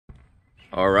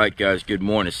Alright guys, good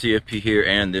morning. CFP here,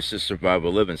 and this is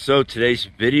Survival Living. So today's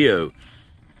video,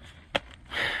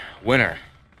 winter,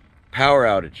 power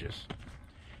outages.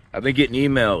 I've been getting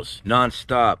emails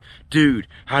non-stop. Dude,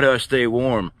 how do I stay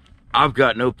warm? I've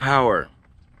got no power.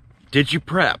 Did you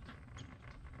prep?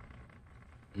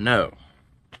 No.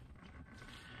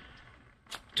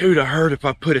 Dude, I heard if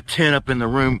I put a tent up in the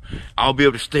room, I'll be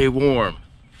able to stay warm.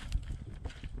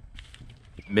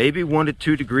 Maybe 1 to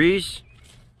 2 degrees.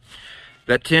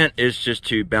 That tent is just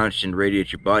to bounce and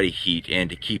radiate your body heat and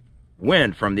to keep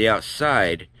wind from the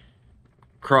outside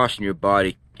crossing your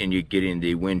body and you're getting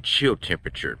the wind chill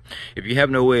temperature. If you have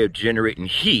no way of generating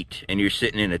heat and you're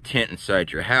sitting in a tent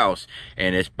inside your house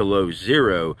and it's below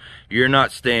 0, you're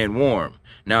not staying warm.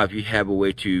 Now, if you have a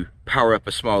way to power up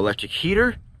a small electric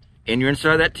heater and you're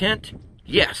inside that tent,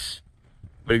 yes.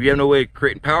 But if you have no way of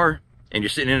creating power and you're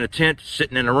sitting in a tent,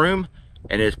 sitting in a room,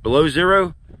 and it's below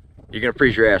 0, you're gonna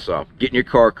freeze your ass off. Get in your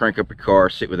car, crank up your car,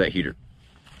 sit with that heater.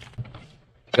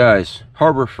 Guys,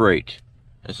 Harbor Freight.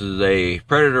 This is a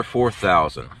Predator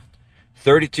 4000.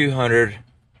 3200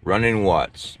 running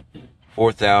watts.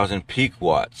 4000 peak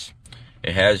watts.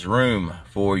 It has room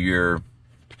for your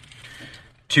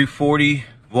 240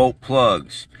 volt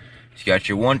plugs. It's got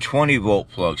your 120 volt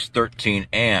plugs, 13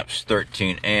 amps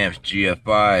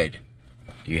GFI'd.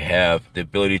 You have the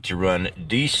ability to run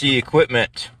DC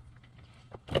equipment.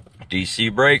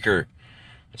 DC breaker,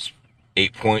 it's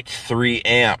 8.3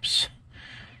 amps.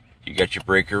 You got your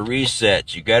breaker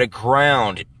resets. You got a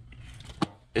ground.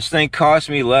 This thing cost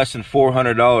me less than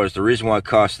 $400. The reason why it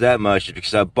costs that much is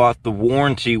because I bought the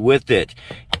warranty with it.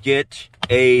 Get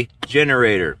a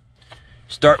generator.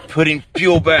 Start putting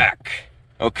fuel back.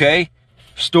 Okay?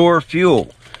 Store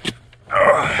fuel.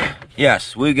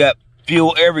 Yes, we got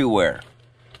fuel everywhere.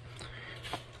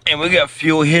 And we got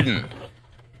fuel hidden.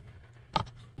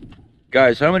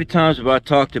 Guys, how many times have I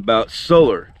talked about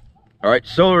solar? Alright,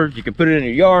 solar, you can put it in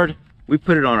your yard. We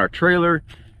put it on our trailer.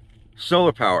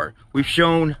 Solar power. We've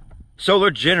shown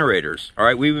solar generators.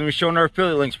 Alright, we've even shown our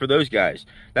affiliate links for those guys.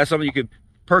 That's something you could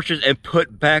purchase and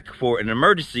put back for an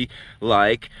emergency,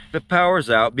 like the power's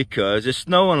out because it's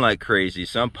snowing like crazy.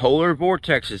 Some polar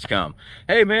vortexes come.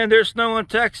 Hey man, there's snow in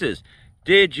Texas.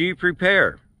 Did you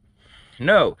prepare?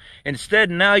 No. Instead,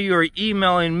 now you are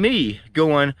emailing me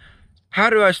going, how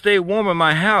do I stay warm in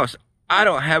my house? I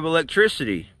don't have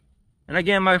electricity. And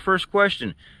again, my first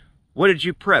question, what did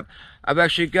you prep? I've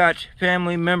actually got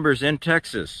family members in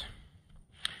Texas.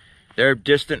 They're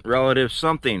distant relatives,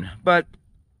 something. But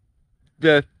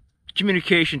the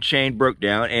communication chain broke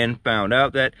down and found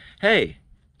out that, hey,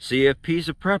 CFP's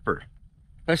a prepper.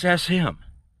 Let's ask him.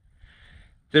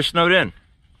 They're snowed in.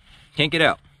 Can't get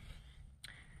out.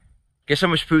 Guess how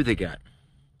much food they got?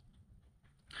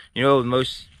 You know,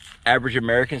 most average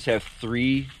Americans have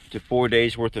 3 to 4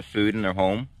 days worth of food in their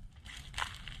home.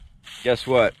 Guess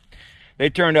what? They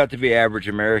turned out to be average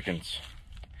Americans.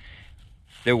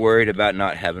 They're worried about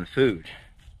not having food.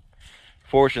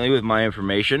 Fortunately, with my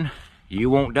information, you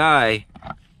won't die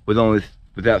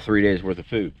without 3 days worth of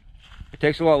food. It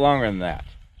takes a lot longer than that.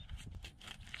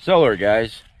 Solar,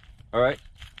 guys. Alright?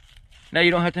 Now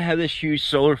you don't have to have this huge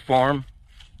solar farm.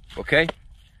 Okay?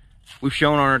 We've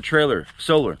shown on our trailer,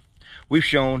 solar. We've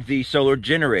shown the solar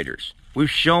generators. We've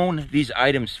shown these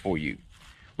items for you.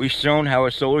 We've shown how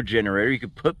a solar generator you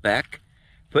can put back,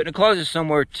 put in a closet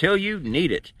somewhere till you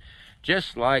need it.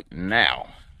 Just like now.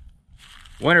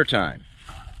 Wintertime.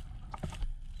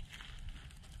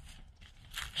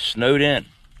 Snowed in.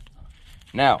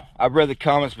 Now, I've read the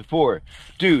comments before.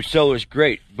 Dude, solar's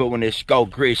great, but when it's all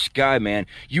gray sky, man,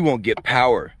 you won't get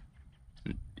power.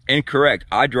 Incorrect.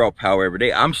 I draw power every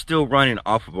day. I'm still running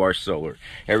off of our solar.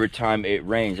 Every time it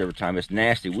rains, every time it's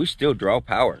nasty, we still draw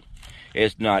power.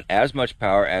 It's not as much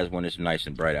power as when it's nice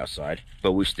and bright outside,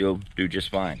 but we still do just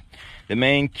fine. The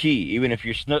main key, even if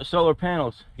your solar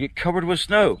panels get covered with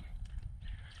snow,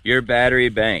 your battery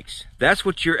banks. That's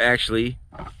what you're actually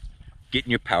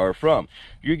getting your power from.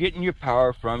 You're getting your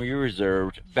power from your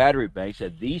reserved battery banks,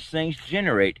 and these things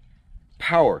generate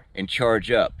power and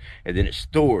charge up, and then it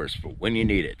stores for when you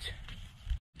need it.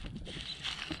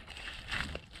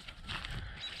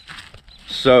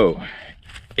 So,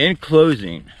 in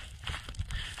closing,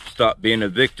 stop being a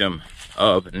victim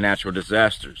of natural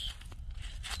disasters.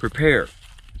 Prepare.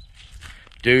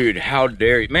 Dude, how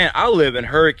dare you? Man, I live in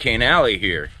Hurricane Alley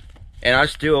here, and I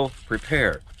still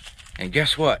prepare. And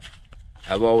guess what?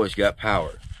 I've always got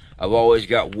power. I've always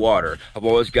got water. I've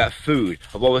always got food.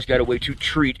 I've always got a way to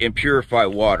treat and purify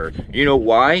water. You know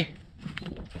why?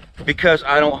 Because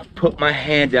I don't put my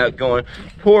hand out going,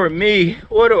 poor me,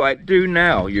 what do I do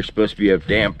now? You're supposed to be a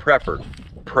damn prepper.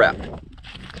 Prep.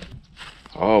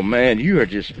 Oh man, you are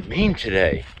just mean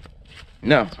today.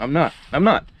 No, I'm not. I'm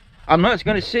not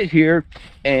going to sit here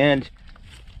and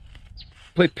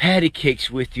play patty cakes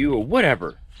with you or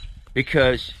whatever,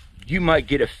 because you might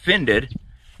get offended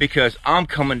because I'm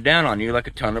coming down on you like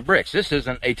a ton of bricks. This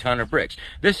isn't a ton of bricks.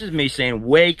 This is me saying,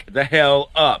 wake the hell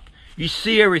up. You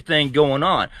see everything going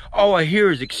on. All I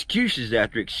hear is excuses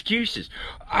after excuses.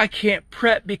 I can't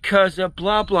prep because of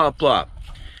blah, blah, blah.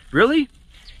 Really?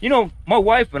 You know, my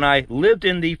wife and I lived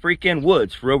in the freaking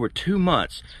woods for over 2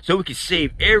 months so we could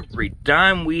save every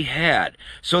dime we had,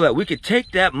 so that we could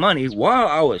take that money while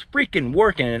I was freaking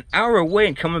working an hour away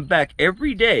and coming back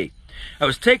every day. I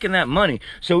was taking that money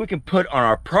so we can put on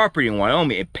our property in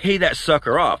Wyoming and pay that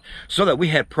sucker off, so that we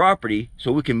had property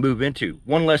so we can move into.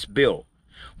 One less bill.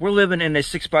 We're living in a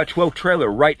 6x12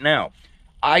 trailer right now.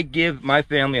 I give my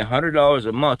family $100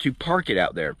 a month to park it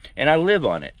out there, and I live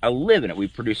on it. I live in it. We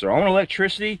produce our own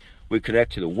electricity. We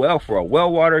connect to the well for our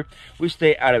well water. We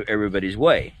stay out of everybody's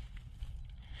way.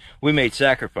 We made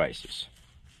sacrifices.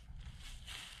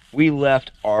 We left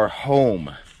our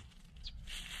home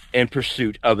in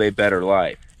pursuit of a better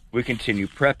life. We continue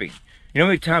prepping. You know how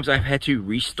many times I've had to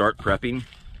restart prepping?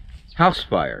 House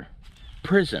fire,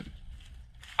 prison.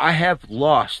 I have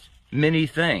lost many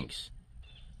things.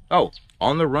 Oh,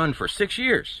 on the run for 6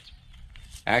 years.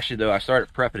 Actually, though, I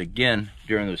started prepping again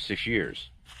during those 6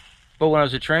 years. But when I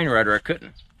was a train rider, I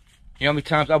couldn't. You know how many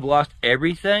times I've lost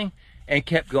everything and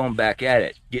kept going back at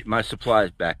it, getting my supplies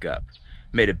back up.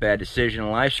 Made a bad decision in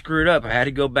life, screwed up. I had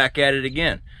to go back at it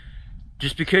again.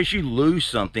 Just because you lose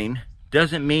something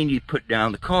doesn't mean you put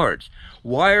down the cards.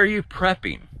 Why are you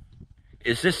prepping?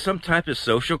 Is this some type of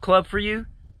social club for you?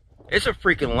 It's a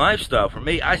freaking lifestyle for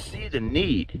me. I see the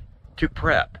need to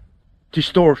prep, to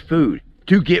store food,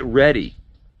 to get ready.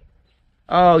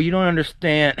 Oh, you don't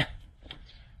understand.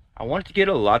 I wanted to get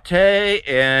a latte,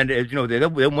 and you know, they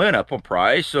went up on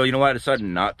price, so you know what, I decided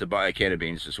not to buy a can of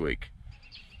beans this week.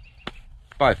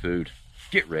 Buy food.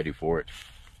 Get ready for it.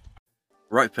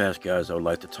 Right fast, guys, I would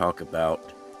like to talk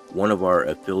about one of our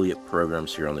affiliate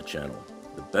programs here on the channel.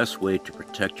 The best way to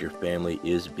protect your family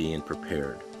is being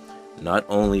prepared. Not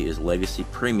only is Legacy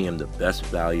Premium the best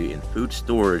value in food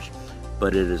storage,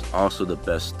 but it is also the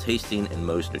best tasting and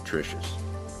most nutritious.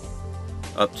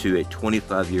 Up to a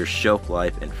 25-year shelf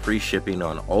life and free shipping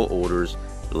on all orders,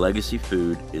 Legacy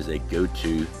Food is a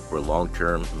go-to for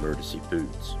long-term emergency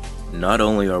foods. Not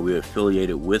only are we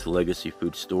affiliated with Legacy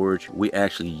Food Storage, we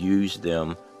actually use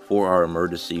them for our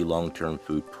emergency long-term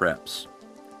food preps.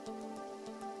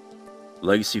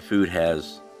 Legacy Food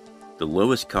has the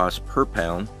lowest cost per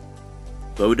pound,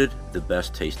 voted the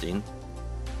best tasting,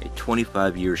 a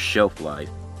 25-year shelf life,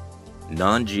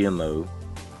 non-GMO,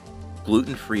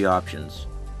 gluten-free options,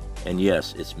 and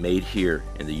yes, it's made here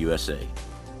in the USA.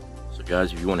 So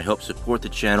guys, if you want to help support the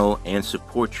channel and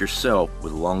support yourself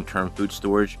with long-term food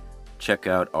storage, check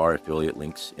out our affiliate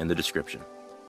links in the description.